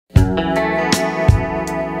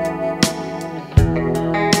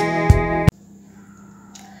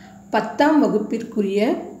10ஆம் வகுப்பிற்குரிய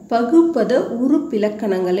பகுபத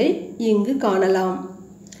உருப்பிலக்கணங்களை இங்கு காணலாம்.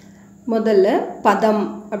 முதல்ல பதம்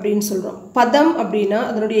அப்படின்னு சொல்கிறோம். பதம் அப்படின்னா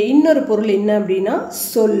அதனுடைய இன்னொரு பொருள் என்ன அப்படின்னா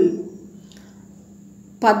சொல்.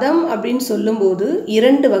 பதம் அப்படின்னு சொல்லும்போது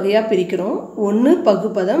 2 வகையாக பிரிக்கிறோம். ஒன்று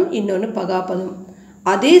பகுபதம், இன்னொன்று பகாபதம்.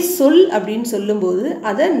 அதே சொல் அப்படின்னு சொல்லும்போது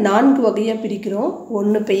அதை 4 வகையாக பிரிக்கிறோம்.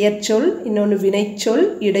 ஒன்று பெயர்ச்சொல், இன்னொன்று வினைச்சொல்,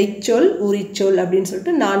 இடைச்சொல், உரிச்சொல் அப்படின்னு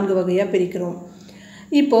சொல்லிட்டு 4 வகையாக பிரிக்கிறோம்.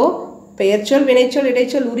 இப்போது பெயர்ச்சொல், வினைச்சொல்,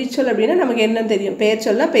 இடைச்சொல், உரிச்சொல் அப்படின்னா நமக்கு என்ன தெரியும்?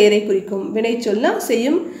 பெயர்ச்சொல்னா பெயரை குறிக்கும், வினைச்சொல்னா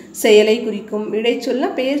செய்யும் செயலை குறிக்கும், இடைச்சொல்னா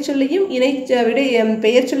பெயர்ச்சொல்லையும்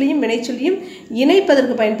பெயர்ச்சொல்லையும் வினைச்சொல்லையும்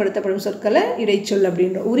இணைப்பதற்கு பயன்படுத்தப்படும் சொற்களை இடைச்சொல்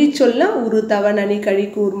அப்படின்றோம். உரிச்சொல்னா உரு, தவ, நனி, கழி,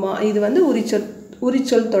 கூர்மா, இது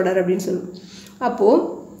உரிச்சொல் தொடர் அப்படின்னு சொல்லுவோம். அப்போது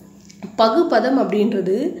பகுபதம்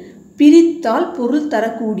அப்படின்றது பிரித்தால் பொருள்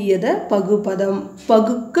தரக்கூடியதை பகுபதம்.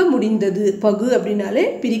 பகுக்க முடிந்தது, பகு அப்படின்னாலே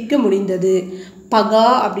பிரிக்க முடிந்தது. பகா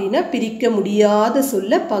அப்படின்னா பிரிக்க முடியாத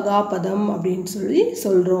சொல்ல பகாபதம் அப்படின்னு சொல்லி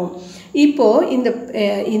சொல்கிறோம். இப்போது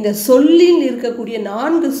இந்த சொல்லில் இருக்கக்கூடிய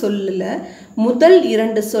 4 சொல்லில் முதல்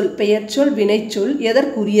 2 சொல் பெயர்ச்சொல், வினைச்சொல்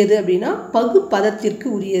எதற்குரியது அப்படின்னா பகுபதத்திற்கு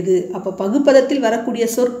உரியது. அப்போ பகுபதத்தில் வரக்கூடிய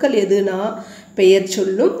சொற்கள் எதுனா பெயர்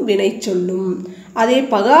சொல்லும் வினைச்சொல்லும். அதே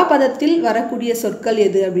பகாபதத்தில் வரக்கூடிய சொற்கள்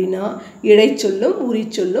எது அப்படின்னா இடைச்சொல்லும்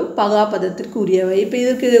உரிச்சொல்லும் பகாபதத்திற்கு உரியவை. இப்போ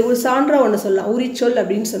இதற்கு ஒரு சான்றாக ஒன்று சொல்லலாம். உரிச்சொல்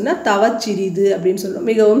அப்படின்னு சொன்னால் தவ சிறிது அப்படின்னு சொல்லும்,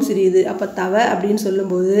 மிகவும் சிறிது. அப்போ தவ அப்படின்னு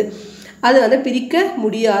சொல்லும்போது அது பிரிக்க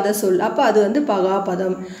முடியாத சொல், அப்போ அது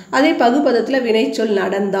பகாபதம். அதே பகுபதத்தில் வினைச்சொல்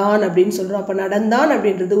நடந்தான் அப்படின்னு சொல்கிறோம். அப்போ நடந்தான்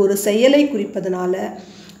அப்படின்றது ஒரு செயலை குறிப்பதனால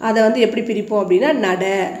அதை எப்படி பிரிப்போம் அப்படின்னா நட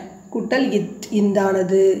குட்டல் இத்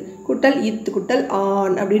இந்தானது, குட்டல் இத் குட்டல்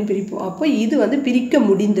ஆண் அப்படின்னு பிரிப்போம். அப்போ இது பிரிக்க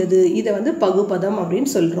முடிந்தது, இதை பகுபதம் அப்படின்னு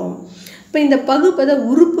சொல்கிறோம். இப்போ இந்த பகுபத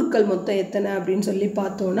உறுப்புக்கள் மொத்தம் எத்தனை அப்படின்னு சொல்லி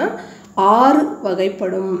பார்த்தோன்னா 6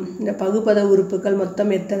 வகைப்படும். இந்த பகுபத உறுப்புக்கள்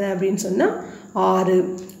மொத்தம் எத்தனை அப்படின்னு சொன்னால் 6.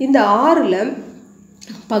 இந்த 6ல்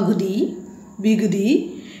பகுதி, விகுதி,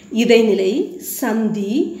 இடைநிலை,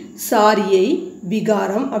 சந்தி, சாரியை,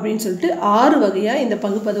 விகாரம் அப்படின்னு சொல்லிட்டு 6 வகையாக இந்த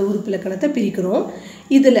பகுபத உறுப்பிலக்கணத்தை பிரிக்கிறோம்.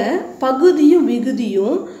 இதில் பகுதியும்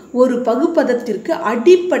விகுதியும் ஒரு பகுபதத்திற்கு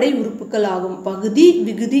அடிப்படை உறுப்புகள் ஆகும். பகுதி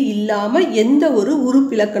விகுதி இல்லாமல் எந்த ஒரு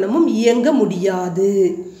உறுப்பிலக்கணமும் இயங்க முடியாது.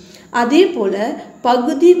 அதே போல்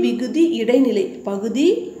பகுதி விகுதி இடைநிலை, பகுதி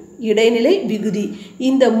இடைநிலை விகுதி,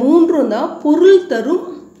 இந்த 3ம் தான் பொருள் தரும்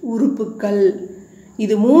உறுப்புக்கள்.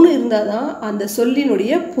 இது 3 இருந்தால் தான் அந்த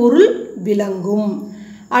சொல்லினுடைய பொருள் விளங்கும்.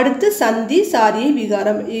 அடுத்து சந்தி, சாரியை,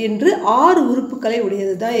 விகாரம் என்று 6 உறுப்புக்களை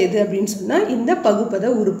உடையது தான் எது அப்படின்னு சொன்னால் இந்த பகுபத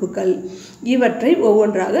உறுப்புக்கள். இவற்றை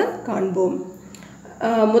ஒவ்வொன்றாக காண்போம்.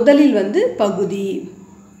 முதலில் பகுதி.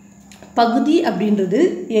 பகுதி அப்படின்றது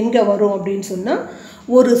எங்கே வரும் அப்படின்னு சொன்னால்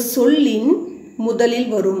ஒரு சொல்லின் முதலில்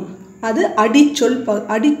வரும். அது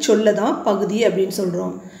அடிச்சொல்ல தான் பகுதி அப்படின்னு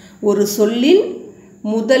சொல்கிறோம். ஒரு சொல்லின்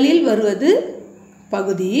முதலில் வருவது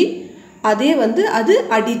பகுதி. அதே அது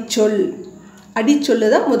அடிச்சொல்லு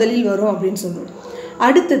தான் முதலில் வரும் அப்படின்னு சொல்கிறோம்.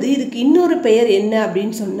 அடுத்தது இதுக்கு இன்னொரு பெயர் என்ன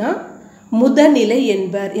அப்படின்னு சொன்னால் முதநிலை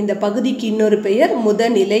என்பர். இந்த பகுதிக்கு இன்னொரு பெயர்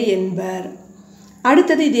முதநிலை என்பர்.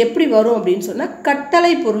 அடுத்தது இது எப்படி வரும் அப்படின்னு சொன்னால்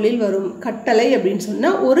கட்டளை பொருளில் வரும். கட்டளை அப்படின்னு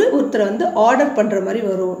சொன்னால் ஒருத்தரை ஆர்டர் பண்ணுற மாதிரி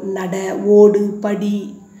வரும். நட, ஓடு, படி,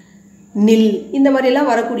 நில், இந்த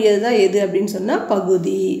மாதிரிலாம் வரக்கூடியது தான் எது அப்படின்னு சொன்னால்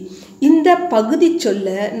பகுதி. இந்த பகுதி சொல்ல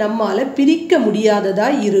நம்மால் பிரிக்க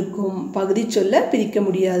முடியாததாக இருக்கும். பகுதி சொல்ல பிரிக்க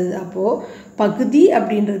முடியாதது. அப்போது பகுதி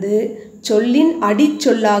அப்படின்றது சொல்லின்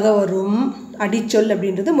அடிச்சொல்லாக வரும். அடிச்சொல்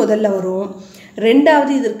அப்படின்றது முதல்ல வரும்.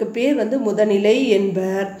 2வது இதற்கு பேர் முதநிலை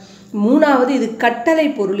என்பர். 3வது இது கட்டளை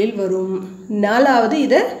பொருளில் வரும். 4வது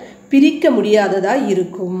இதை பிரிக்க முடியாததாக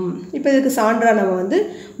இருக்கும். இப்போ இதுக்கு சான்றாக நம்ம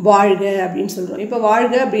வாழ்க அப்படின்னு சொல்கிறோம். இப்போ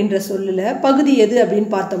வாழ்க அப்படின்ற சொல்லில் பகுதி எது அப்படின்னு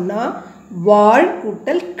பார்த்தோம்னா வாழ்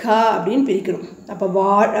கூட்டல் க அப்படின்னு பிரிக்கணும். அப்போ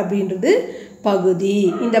வாழ் அப்படின்றது பகுதி.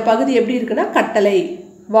 இந்த பகுதி எப்படி இருக்குன்னா கட்டளை,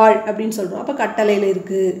 வாழ் அப்படின்னு சொல்கிறோம். அப்போ கட்டளையில்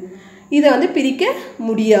இருக்குது. இதை பிரிக்க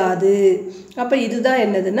முடியாது. அப்போ இதுதான்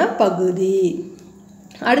என்னதுன்னா பகுதி.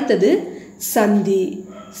 அடுத்தது சந்தி.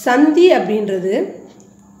 சந்தி அப்படின்றது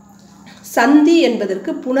சந்தி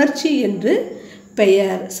என்பதற்கு புணர்ச்சி என்று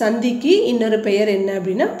பெயர். சந்திக்கு இன்னொரு பெயர் என்ன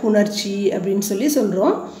அப்படின்னா புணர்ச்சி அப்படின்னு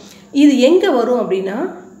சொல்கிறோம். இது எங்கே வரும் அப்படின்னா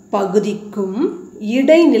பகுதிக்கும்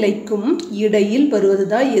இடைநிலைக்கும் இடையில் வருவது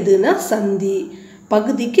தான் எதுனா சந்தி.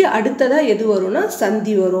 பகுதிக்கு அடுத்ததாக எது வரும்னா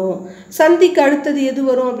சந்தி வரும். சந்திக்கு அடுத்தது எது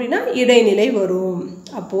வரும் அப்படின்னா இடைநிலை வரும்.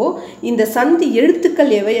 அப்போது இந்த சந்தி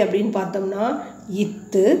எழுத்துக்கள் எவை அப்படின்னு பார்த்தோம்னா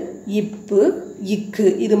இத்து, இப்பு, இக்கு,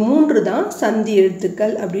 இது 3 தான் சந்தி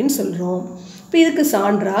எழுத்துக்கள் அப்படின்னு சொல்கிறோம். இப்போ இதுக்கு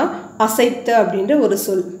சான்றா அசைத்த அப்படின்ற ஒரு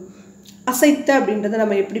சொல். அசைத்த அப்படின்றத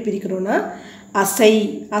நம்ம எப்படி பிரிக்கிறோன்னா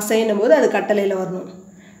அசைன்னும் போது அது கட்டளையில் வரணும்.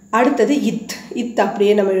 அடுத்தது இத்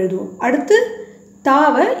அப்படியே நம்ம எழுதுவோம். அடுத்து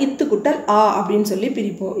தாவை இத்து கூட்டல் ஆ அப்படின்னு சொல்லி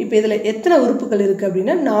பிரிப்போம். இப்போ இதில் எத்தனை உறுப்புகள் இருக்குது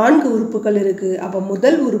அப்படின்னா 4 உறுப்புகள் இருக்குது. அப்போ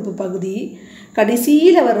முதல் உறுப்பு பகுதி,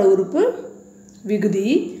 கடைசியில் வர்ற உறுப்பு விகுதி,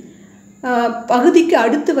 பகுதிக்கு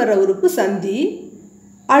அடுத்து வர்ற உறுப்பு சந்தி,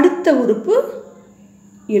 அடுத்த உறுப்பு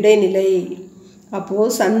இடைநிலை.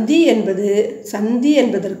 அப்போது சந்தி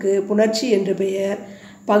என்பதற்கு புணர்ச்சி என்று பெயர்.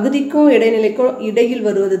 பகுதிக்கும் இடைநிலைக்கும் இடையில்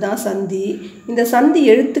வருவது தான் சந்தி. இந்த சந்தி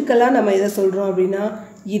எழுத்துக்களாக நம்ம எதை சொல்கிறோம் அப்படின்னா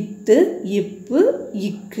இத்து, இப்பு,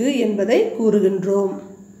 இக்கு என்பதை கூறுகின்றோம்.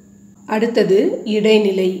 அடுத்தது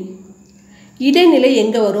இடைநிலை. இடைநிலை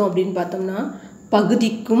எங்கே வரும் அப்படின்னு பார்த்தோம்னா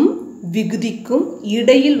பகுதிக்கும் விகுதிக்கும்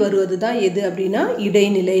இடையில் வருவது தான் எது அப்படின்னா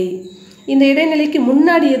இடைநிலை. இந்த இடைநிலைக்கு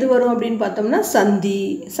முன்னாடி எது வரும் அப்படின்னு பார்த்தோம்னா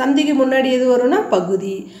சந்திக்கு முன்னாடி எது வரும்னா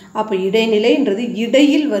பகுதி. அப்போ இடைநிலைன்றது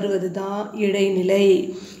இடையில் வருவது தான் இடைநிலை.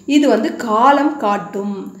 இது காலம்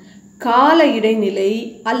காட்டும் கால இடைநிலை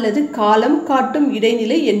அல்லது காலம் காட்டும்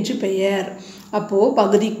இடைநிலை என்று பெயர். அப்போது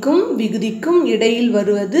பகுதிக்கும் விகுதிக்கும் இடையில்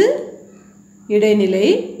வருவது இடைநிலை.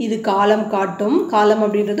 இது காலம் காட்டும். காலம்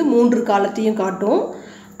அப்படின்றது 3 காலத்தையும் காட்டும்.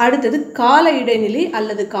 அடுத்தது கால இடைநிலை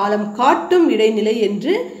அல்லது காலம் காட்டும் இடைநிலை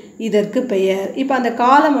என்று இதற்கு பெயர். இப்போ அந்த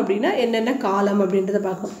காலம் அப்படின்னா என்னென்ன காலம் அப்படின்றத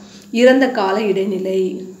பார்க்கணும். இறந்த கால இடைநிலை,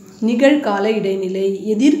 நிகழ்கால இடைநிலை,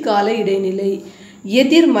 எதிர்கால இடைநிலை,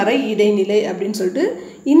 எதிர்மறை இடைநிலை அப்படின்னு சொல்லிட்டு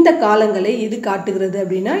இந்த காலங்களை எது காட்டுகிறது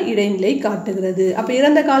அப்படின்னா இடைநிலை காட்டுகிறது. அப்போ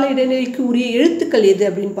இறந்த கால இடைநிலைக்கு உரிய எழுத்துக்கள் எது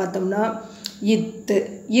அப்படின்னு பார்த்தோம்னா இத்து,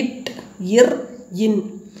 இட், இர், இன்.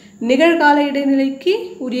 நிகழ்கால இடைநிலைக்கு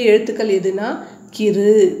உரிய எழுத்துக்கள் எதுனா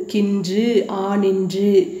கிரு, கின்று,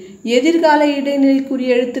 ஆனின்று. எதிர்கால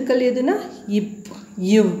இடைநிலைக்குரிய எழுத்துக்கள் எதுனா இப்,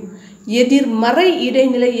 இவ். எதிர்மறை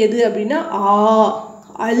இடைநிலை எது அப்படின்னா ஆ,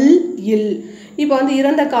 அல், இல். இப்போ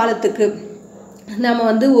இறந்த காலத்துக்கு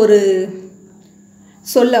நம்ம ஒரு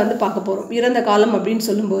சொல்ல பார்க்க போகிறோம். இறந்த காலம் அப்படின்னு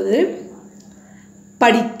சொல்லும்போது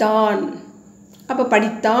படித்தான். அப்போ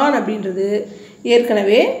படித்தான் அப்படின்றது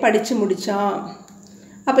ஏற்கனவே படித்து முடித்தான்.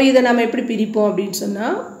 அப்போ இதை நம்ம எப்படி பிரிப்போம் அப்படின்னு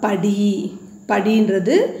சொன்னால்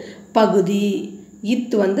படின்றது பகுதி,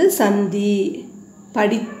 இத்து சந்தி.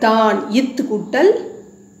 படித்தான் இத்து கூட்டல்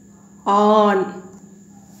ஆண்,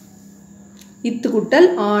 இத்து கூட்டல்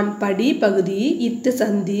ஆண். படி பகுதி, இத்து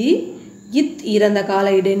சந்தி, இத் இறந்த கால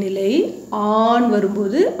இடைநிலை, ஆண்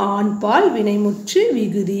வரும்போது ஆண் பால் வினைமுற்று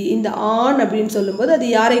விகுதி. இந்த ஆண் அப்படின்னு சொல்லும்போது அது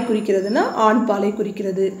யாரை குறிக்கிறதுனா ஆண் பாலை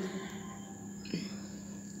குறிக்கிறது.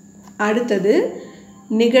 அடுத்தது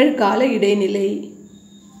நிகழ்கால இடைநிலை.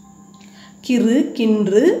 கிரு,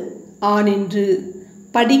 கின்று, ஆனின்று.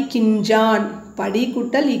 படிக்கின்றான். படி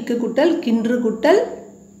கூட்டல் இக்கு கூட்டல் கின்று கூட்டல்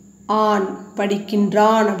ஆண்.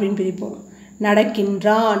 படிக்கின்றான் அப்படின்னு பிரிப்போம்.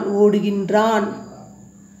 நடக்கின்றான், ஓடுகின்றான்.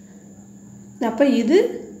 அப்போ இது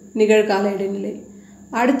நிகழ்கால இடைநிலை.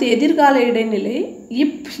 அடுத்து எதிர்கால இடைநிலை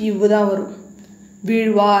இப், இவ்வு தான் வரும்.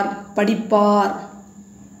 வீழ்வார், படிப்பார்.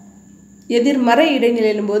 எதிர்மறை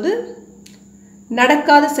இடைநிலையும் போது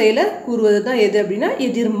நடக்காத செயலை கூறுவது தான் எது அப்படின்னா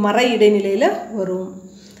எதிர்மறை இடைநிலையில் வரும்.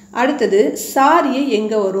 அடுத்தது சாரியை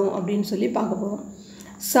எங்கே வரும் அப்படின்னு சொல்லி பார்க்க போகிறோம்.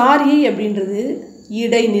 சாரியை அப்படின்றது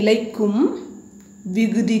இடைநிலைக்கும்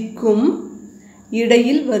விகுதிக்கும்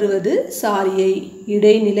இடையில் வருவது சாரியை.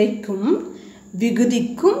 இடைநிலைக்கும்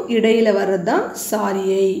விகுதிக்கும் இடையில் வர்றது தான்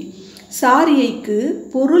சாரியை. சாரியைக்கு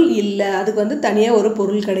பொருள் இல்லை, அதுக்கு தனியாக ஒரு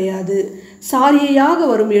பொருள் கிடையாது. சாரியையாக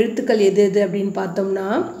வரும் எழுத்துக்கள் எது எது அப்படின்னு பார்த்தோம்னா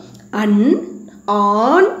அன்,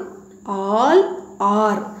 ஆன், ஆல்,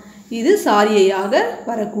 ஆர். இது சாரியையாக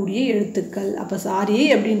வரக்கூடிய எழுத்துக்கள். அப்போ சாரியை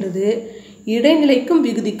அப்படின்றது இடைநிலைக்கும்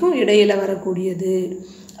விகுதிக்கும் இடையில் வரக்கூடியது.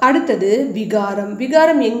 அடுத்தது விகாரம்.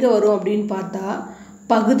 விகாரம் எங்கே வரும் அப்படின்னு பார்த்தா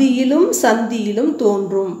பகுதியிலும் சந்தியிலும்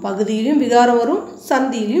தோன்றும். பகுதியிலும் விகாரம் வரும்,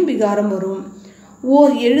 சந்தியிலும் விகாரம் வரும்.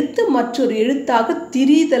 ஓர் எழுத்து மற்றொரு எழுத்தாக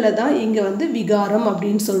திரிதலை தான் இங்கே விகாரம்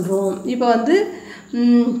அப்படின்னு சொல்கிறோம். இப்போ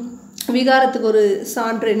விகாரத்துக்கு ஒரு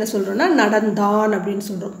சான்று என்ன சொல்கிறோன்னா நடந்தான் அப்படின்னு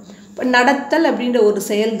சொல்கிறோம். இப்போ நடத்தல் அப்படின்ற ஒரு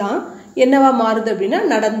செயல் தான் என்னவா மாறுது அப்படின்னா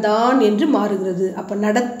நடந்தான் என்று மாறுகிறது. அப்போ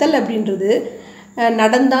நடத்தல் அப்படின்றது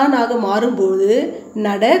நடந்தானாக மாறும்போது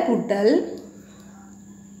நட கூட்டல்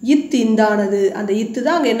இத்து இந்தானது. அந்த இத்து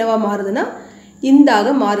தான் அங்கே என்னவா மாறுதுன்னா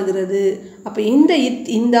இந்தாக மாறுகிறது. அப்போ இந்த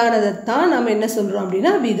இந்தானதைத்தான் நம்ம என்ன சொல்கிறோம்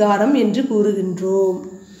அப்படின்னா விகாரம் என்று கூறுகின்றோம்.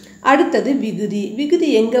 அடுத்தது விகுதி. விகுதி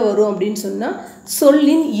எங்கே வரும் அப்படின்னு சொன்னால்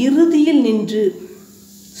சொல்லின் இறுதியில் நின்று,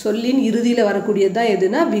 சொல்லின் இறுதியில் வரக்கூடியது தான்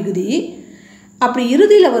எதுனா விகுதி. அப்படி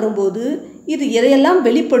இறுதியில் வரும்போது இது எதையெல்லாம்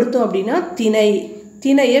வெளிப்படுத்தும் அப்படின்னா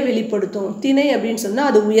திணையை வெளிப்படுத்தும். திணை அப்படின்னு சொன்னால்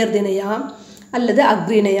அது உயர்திணையா அல்லது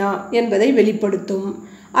அக்ரிணையா என்பதை வெளிப்படுத்தும்.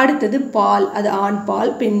 அடுத்தது பால். அது ஆண்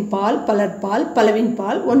பால், பெண் பால், பலர்பால், பலவின்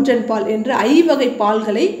பால், ஒன்றன் பால் என்ற 5 வகை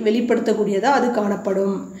பால்களை வெளிப்படுத்தக்கூடியதாக அது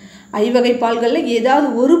காணப்படும். ஐவகை பால்களில் ஏதாவது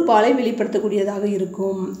ஒரு பாலை வெளிப்படுத்தக்கூடியதாக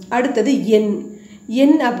இருக்கும். அடுத்தது எண்.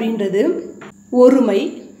 எண் அப்படின்றது ஒருமை,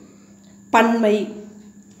 பன்மை.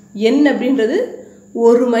 எண் அப்படின்றது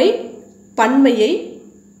ஒருமை, பன்மையை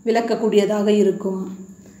விளக்கக்கூடியதாக இருக்கும்.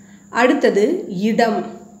 அடுத்தது இடம்.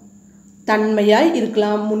 தன்மையாய்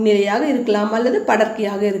இருக்கலாம், முன்னிலையாக இருக்கலாம், அல்லது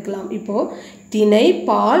படர்க்கையாக இருக்கலாம். இப்போது திணை,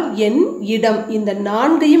 பால், எண், இடம் இந்த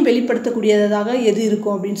நான்கையும் வெளிப்படுத்தக்கூடியதாக எது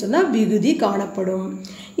இருக்கும் அப்படின்னு சொன்னால் விகுதி காணப்படும்.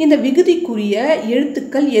 இந்த விகுதிக்குரிய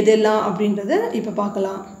எழுத்துக்கள் எதெல்லாம் அப்படின்றத இப்போ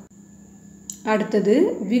பார்க்கலாம். அடுத்தது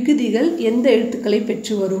விகுதிகள் எந்த எழுத்துக்களை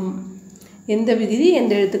பெற்று வரும், எந்த விகுதி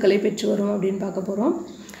எந்த எழுத்துக்களை பெற்று வரும் அப்படின்னு பார்க்க போகிறோம்.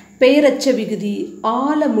 பெயரச்ச விகுதி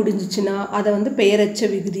ஆல முடிஞ்சிச்சுன்னா அதை வந்து பெயரச்ச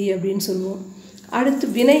விகுதி அப்படின்னு சொல்லுவோம். அடுத்து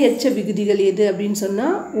வினையச்ச விகுதிகள் எது அப்படின்னு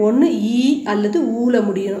சொன்னால் ஒன்று ஈ அல்லது ஊல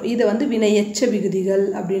முடியணும், இதை வந்து வினையச்ச விகுதிகள்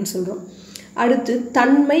அப்படின்னு சொல்கிறோம். அடுத்து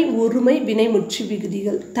தன்மை, ஒருமை, வினைமுற்று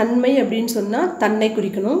விகுதிகள். தன்மை அப்படின்னு சொன்னால் தன்னை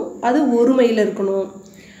குறிக்கணும், அது ஒருமையில் இருக்கணும்.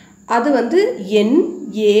 அது வந்து என்,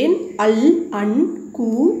 ஏன், அல், அன்,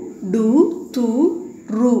 கு, டு, து,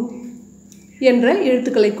 ரு என்ற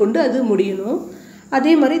எழுத்துக்களை கொண்டு அது முடியணும்.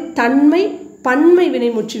 அதே மாதிரி தன்மை, பன்மை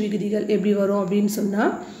வினைமுற்று விகுதிகள் எப்படி வரும் அப்படின்னு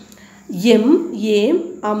சொன்னால் எம், ஏம்,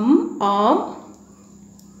 அம், ஆம்,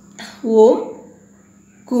 ஓம்,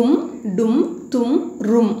 கும், டும், தும்,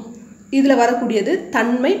 ரும் இதில் வரக்கூடியது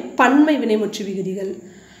தன்மை, பன்மை வினைமுற்று விகுதிகள்.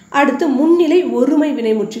 அடுத்து முன்னிலை, ஒருமை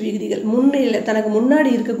வினைமுற்று விகுதிகள். முன்னிலை தனக்கு முன்னாடி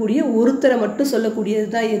இருக்கக்கூடிய ஒருத்தரை மட்டும் சொல்லக்கூடியது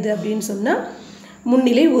தான் எது அப்படின்னு சொன்னால்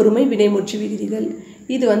முன்னிலை, ஒருமை வினைமுற்று விகுதிகள்.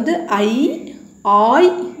 இது வந்து ஐ,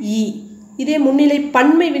 ஆய், ஈ. இதே முன்னிலை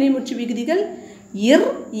பன்மை வினைமுற்று விகுதிகள் இர்,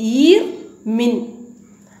 ஈர், மின்.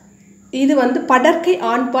 இது வந்து படர்க்கை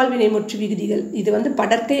ஆண்பால் வினைமுற்று விகுதிகள். இது வந்து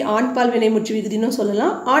படர்க்கை ஆண்பால் வினைமுற்று விகுதின்னு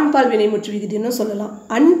சொல்லலாம், ஆண்பால் வினைமுற்று விகுதின்னு சொல்லலாம்.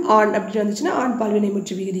 அன், ஆண் அப்படின்னு வந்துச்சுன்னா ஆண்பால்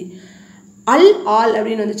வினைமுற்று விகுதி. அல், ஆல்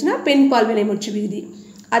அப்படின்னு வந்துச்சுன்னா பெண்பால் வினைமுற்று விகுதி.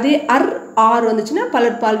 அதே அர், ஆர் வந்துச்சுன்னா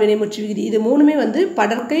பலர்பால் வினைமுற்று விகுதி. இது மூணுமே வந்து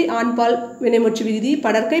படர்க்கை ஆண்பால் வினைமுற்று விகுதி,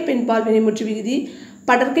 படர்க்கை பெண்பால் வினைமுற்று விகுதி,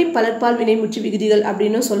 படர்க்கை பலர்பால் வினைமுற்று விகுதிகள்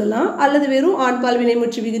அப்படின்னு சொல்லலாம். அல்லது வெறும் ஆண்பால்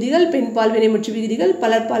வினைமுற்று விகுதிகள், பெண்பால் வினைமுற்று விகுதிகள்,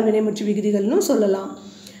 பலர்பால் வினைமுற்று விகுதிகள்னு சொல்லலாம்.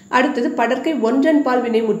 அடுத்தது படர்க்கை ஒன்றன் பால்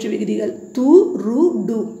வினைமுற்று விகுதிகள் து, ரு,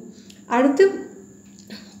 டு. அடுத்து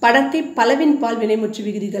படர்க்கை பலவின் பால் வினைமுற்று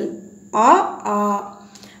விகுதிகள் ஆ, ஆ.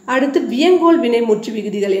 அடுத்து வியங்கோல் வினைமுற்று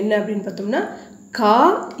விகுதிகள் என்ன அப்படின்னு பார்த்தோம்னா கா,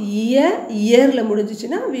 இய, இயரில்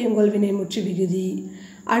முடிஞ்சிச்சுன்னா வியங்கோல் வினைமுற்று விகுதி.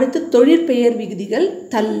 அடுத்து தொழிற்பெயர் விகுதிகள்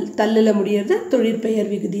தல், தல்லில் முடியறது தொழிற்பெயர்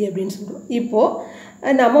விகுதி அப்படின்னு சொல்கிறோம்.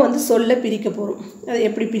 இப்போது நாம் வந்து சொல்ல பிரிக்க போகிறோம். அதை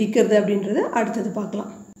எப்படி பிரிக்கிறது அப்படின்றத அடுத்தது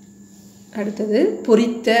பார்க்கலாம். அடுத்தது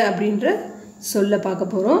பொறித்த அப்படின்ற சொல்ல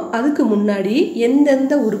பார்க்க போகிறோம். அதுக்கு முன்னாடி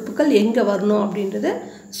எந்தெந்த உறுப்புகள் எங்கே வரணும் அப்படின்றத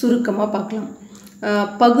சுருக்கமாக பார்க்கலாம்.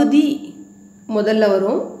 பகுதி முதல்ல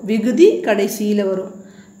வரும், விகுதி கடைசியில் வரும்.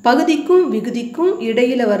 பகுதிக்கும் விகுதிக்கும்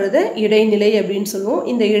இடையில் வர்றதை இடைநிலை அப்படின்னு சொல்லுவோம்.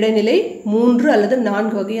 இந்த இடைநிலை 3 அல்லது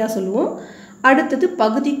 4 வகையாக சொல்லுவோம். அடுத்தது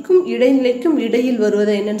பகுதிக்கும் இடைநிலைக்கும் இடையில்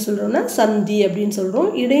வருவதை என்னன்னு சொல்கிறோம்னா சந்தி அப்படின்னு சொல்கிறோம்.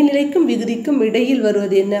 இடைநிலைக்கும் விகுதிக்கும் இடையில்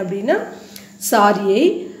வருவது என்ன அப்படின்னா சாரியை.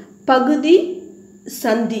 பகுதி,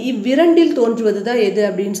 சந்தி இவ்விரண்டில் தோன்றுவது தான் எது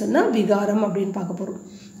அப்படின்னு சொன்னால் விகாரம் அப்படின்னு பார்க்க போகிறோம்.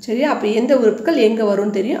 சரியா? அப்போ எந்த உறுப்புகள் எங்கே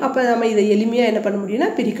வரும்னு தெரியும். அப்போ நம்ம இதை எளிமையாக என்ன பண்ண முடியும்னா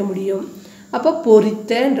பிரிக்க முடியும். அப்போ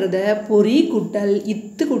பொறித்தன்றத பொறி குட்டல்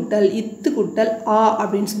இத்து குட்டல் இத்து குட்டல் ஆ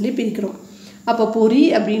அப்படின்னு சொல்லி பிரிக்கிறோம். அப்போ பொறி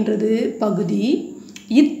அப்படின்றது பகுதி,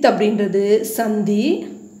 இத் அப்படின்றது சந்தி,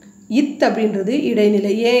 இத் அப்படின்றது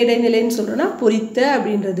இடைநிலை. ஏன் இடைநிலைன்னு சொல்கிறோன்னா பொறித்த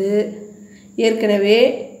அப்படின்றது ஏற்கனவே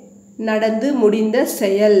நடந்து முடிந்த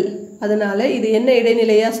செயல், அதனால் இது என்ன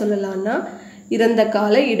இடைநிலையாக சொல்லலாம்னா இறந்த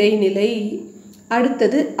கால இடைநிலை.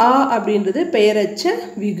 அடுத்தது ஆ அப்படின்றது பெயரச்ச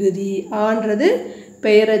விகுதி, ஆன்றது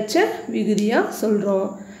பெயரச்ச விகுதியாக சொல்கிறோம்.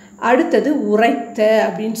 அடுத்தது உரைத்த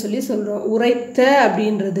அப்படின்னு சொல்லி சொல்கிறோம். உரைத்த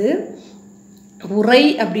அப்படின்றது உரை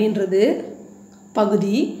அப்படின்றது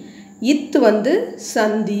பகுதி, இத்து வந்து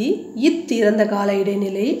சந்தி, இத் இறந்த கால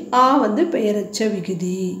இடைநிலை, ஆ வந்து பெயரச்ச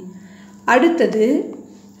விகுதி. அடுத்தது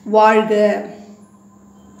வாழ்க,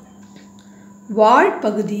 வாழ்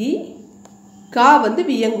பகுதி, கா வந்து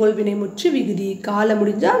வியங்கோல் வினைமுற்று விகுதி, கால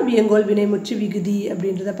முடிஞ்சால் வியங்கோல் வினைமுற்று விகுதி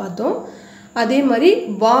அப்படின்றத பார்த்தோம். அதே மாதிரி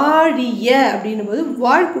வாழிய அப்படின்னும் போது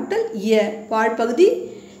வாழ் குட்டல் இய, வாழ் பகுதி,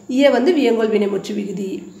 இய வந்து வியங்கோல் வினைமுற்று விகுதி.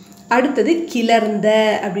 அடுத்தது கிளர்ந்த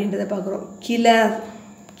அப்படின்றத பார்க்குறோம். கிளர்,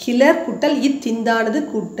 கிளர் குட்டல் இத் இந்தானது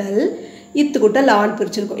கூட்டல் இத்து குட்டல் ஆண்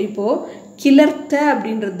பிரிச்சிருக்கோம். இப்போது கிளர்த்த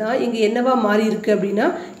அப்படின்றது தான் இங்கே என்னவா மாறி இருக்குது அப்படின்னா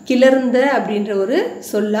கிளர்ந்த அப்படின்ற ஒரு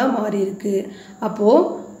சொல்லாக மாறி இருக்குது.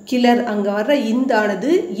 அப்போது கிளர் அங்கே வர்ற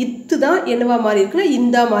இந்தானது இத்து தான் என்னவா மாறி இருக்குன்னா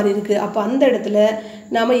இந்தா மாறி இருக்குது. அப்போ அந்த இடத்துல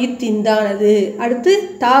நாம் இத் இந்தானது, அடுத்து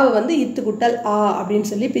தாவை வந்து இத்து குட்டல் ஆ அப்படின்னு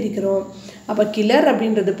சொல்லி பிரிக்கிறோம். அப்போ கிளர்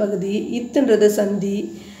அப்படின்றது பகுதி, இத்துன்றது சந்தி,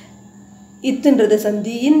 இத்துன்றது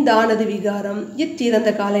சந்தி, இந்தானது விகாரம், இத்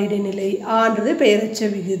இறந்த கால இடைநிலை, ஆன்றது பெயரச்ச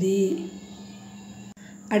விகுதி.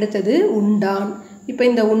 அடுத்தது உண்டான். இப்போ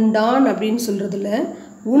இந்த உண்டான் அப்படின்னு சொல்கிறதுல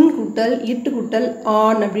உன் குட்டல் இட்டு குட்டல்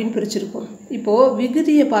ஆண் அப்படின்னு பிரிச்சிருக்கோம். இப்போது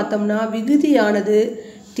விகுதியை பார்த்தோம்னா விகுதியானது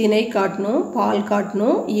திணை காட்டணும், பால்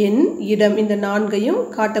காட்டணும், எண், இடம், இந்த நான்கையும்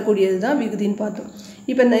காட்டக்கூடியது தான் விகுதின்னு பார்த்தோம்.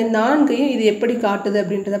 இப்போ இந்த நான்கையும் இது எப்படி காட்டுது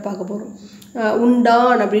அப்படின்றத பார்க்க போகிறோம்.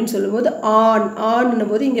 உண்டான் அப்படின்னு சொல்லும்போது ஆண், ஆண்னும்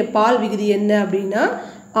போது இங்கே பால் விகுதி என்ன அப்படின்னா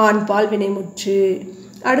ஆண் பால் வினைமுற்று.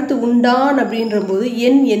 அடுத்து உண்டான் அப்படின்ற போது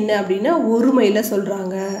எண் என்ன அப்படின்னா ஒருமையில்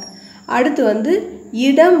சொல்கிறாங்க. அடுத்து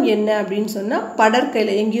இடம் என்ன அப்படின்னு சொன்னால்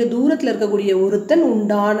படற்கையில், எங்கேயோ தூரத்தில் இருக்கக்கூடிய ஒருத்தன்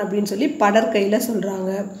உண்டான் அப்படின்னு சொல்லி படற்கையில்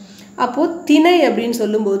சொல்கிறாங்க. அப்போது திணை அப்படின்னு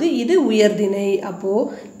சொல்லும்போது இது உயர்திணை. அப்போது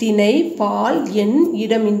திணை, பால், எண்,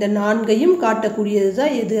 இடம் இந்த நான்கையும் காட்டக்கூடியது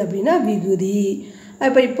தான் எது அப்படின்னா விகுதி.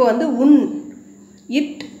 இப்போ உன்,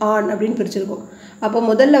 இட், ஆண் அப்படின்னு பிரிச்சிருக்கோம். அப்போ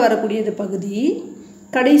முதல்ல வரக்கூடியது பகுதி,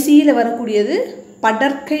 கடைசியில் வரக்கூடியது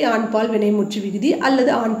படற்கை ஆண்பால் வினைமுற்று விகுதி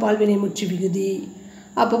அல்லது ஆண்பால் வினைமுற்று விகுதி.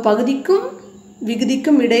 அப்போ பகுதிக்கும்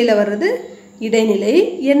விகுதிக்கும் இடையில் வர்றது இடைநிலை.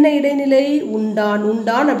 என்ன இடைநிலை? உண்டான்.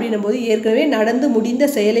 உண்டான் அப்படின்னும் போது ஏற்கனவே நடந்து முடிந்த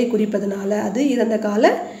செயலை குறிப்பதனால அது இறந்த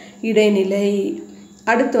கால இடைநிலை.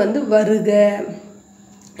 அடுத்து வருக.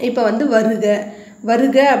 இப்போ வருக,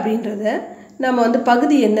 வருக அப்படின்றத நம்ம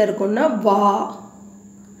பகுதி என்ன இருக்கும்னா வா.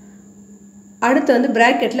 அடுத்து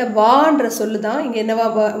பிராக்கெட்டில் வான்ற சொல்லு தான் இங்கே என்னவா,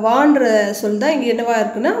 வான்ற சொல் தான் இங்கே என்னவா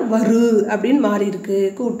இருக்குன்னா வரு அப்படின்னு மாறி இருக்கு,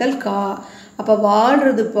 கூட்டல் கா. அப்போ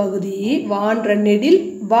வான்றது பகுதி, வான்ற நெடில்,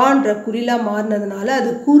 வான்ற குறிலாக மாறினதுனால அது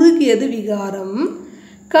குறுகியது விகாரம்,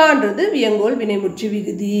 கான்றது வியங்கோல் வினைமுற்று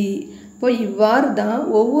விகுதி. இப்போ இவ்வாறு தான்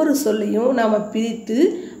ஒவ்வொரு சொல்லையும் நாம் பிரித்து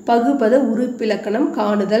பகுபத உறுப்பிலக்கணம்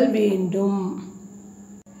காணுதல் வேண்டும்.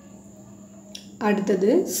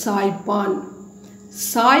 அடுத்தது சாய்ப்பான்.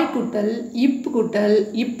 சாய் குட்டல் இப்பு குட்டல்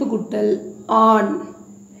இப்பு குட்டல் ஆண்.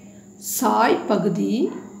 சாய் பகுதி,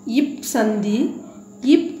 இப் சந்தி,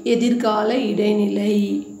 இப் எதிர்கால இடைநிலை,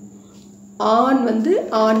 ஆண்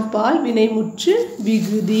ஆண்பால் வினைமுற்று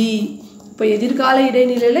விகுதி. இப்போ எதிர்கால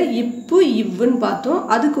இடைநிலையில் இப்பு இவ்வுன்னு பார்த்தோம்.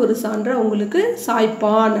 அதுக்கு ஒரு சான்றா உங்களுக்கு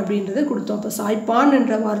சாய்ப்பான் அப்படின்றத கொடுத்தோம். அப்போ சாய்ப்பான்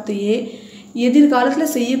என்ற வார்த்தையே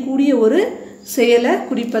எதிர்காலத்தில் செய்யக்கூடிய ஒரு செயலை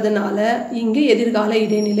குறிப்பதனால இங்கே எதிர்கால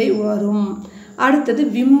இடைநிலை வரும். அடுத்தது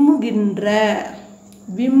விம்முகின்ற.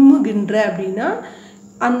 விம்முகின்ற அப்படின்னா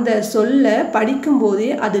அந்த சொல்லை படிக்கும்போதே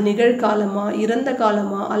அது நிகழ்காலமா, இறந்த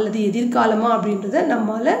காலமா அல்லது எதிர்காலமா அப்படின்றத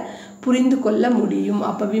நம்மால் புரிந்து கொள்ள முடியும்.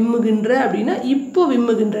 அப்போ விம்முகின்ற அப்படின்னா இப்போ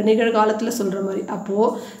விம்முகின்ற நிகழ்காலத்தில் சொல்கிற மாதிரி.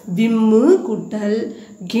 அப்போது விம்மு கூட்டல்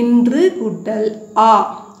கின்று கூட்டல் ஆ.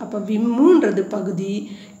 அப்போ விம்முன்றது பகுதி,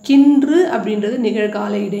 கின்று அப்படின்றது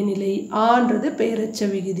நிகழ்கால இடைநிலை, ஆன்றது பெயரச்ச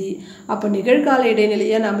விகுதி. அப்போ நிகழ்கால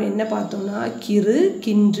இடைநிலையை நம்ம என்ன பார்த்தோம்னா கிறு,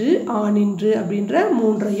 கின்று, ஆனின்று அப்படின்ற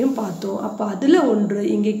மூன்றையும் பார்த்தோம். அப்போ அதில் ஒன்று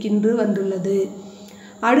இங்கே கின்று வந்துள்ளது.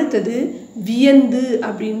 அடுத்தது வியந்து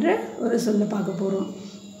அப்படின்ற ஒரு சொல்ல பார்க்க போகிறோம்.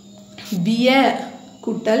 விய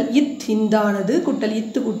குட்டல் இத் இந்தானது குட்டல்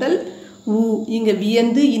இத்து குட்டல் ஊ. இங்கே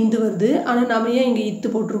வியந்து இந்து வருது, ஆனால் நம்ம ஏன் இங்கே இத்து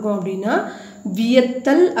போட்டிருக்கோம் அப்படின்னா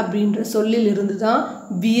வியத்தல் அப்படின்ற சொல்லில் இருந்து தான்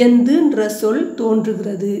வியந்துன்ற சொல்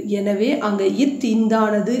தோன்றுகிறது. எனவே அங்கே இத்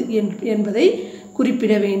இந்தானது என்பதை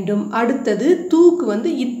குறிப்பிட வேண்டும். அடுத்தது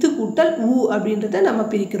தூக்கு இத்து கூட்டல் ஊ அப்படின்றத நம்ம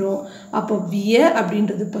பிரிக்கிறோம். அப்போ விய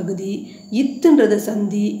அப்படின்றது பகுதி, இத்துன்றது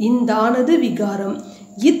சந்தி, இந்தானது விகாரம்,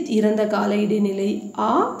 இத் இறந்த கால இடைநிலை,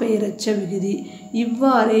 ஆ பெயரச்ச விகுதி.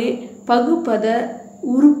 இவ்வாறே பகுபத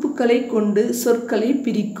உறுப்புகளை கொண்டு சொற்களை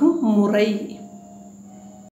பிரிக்கும் முறை.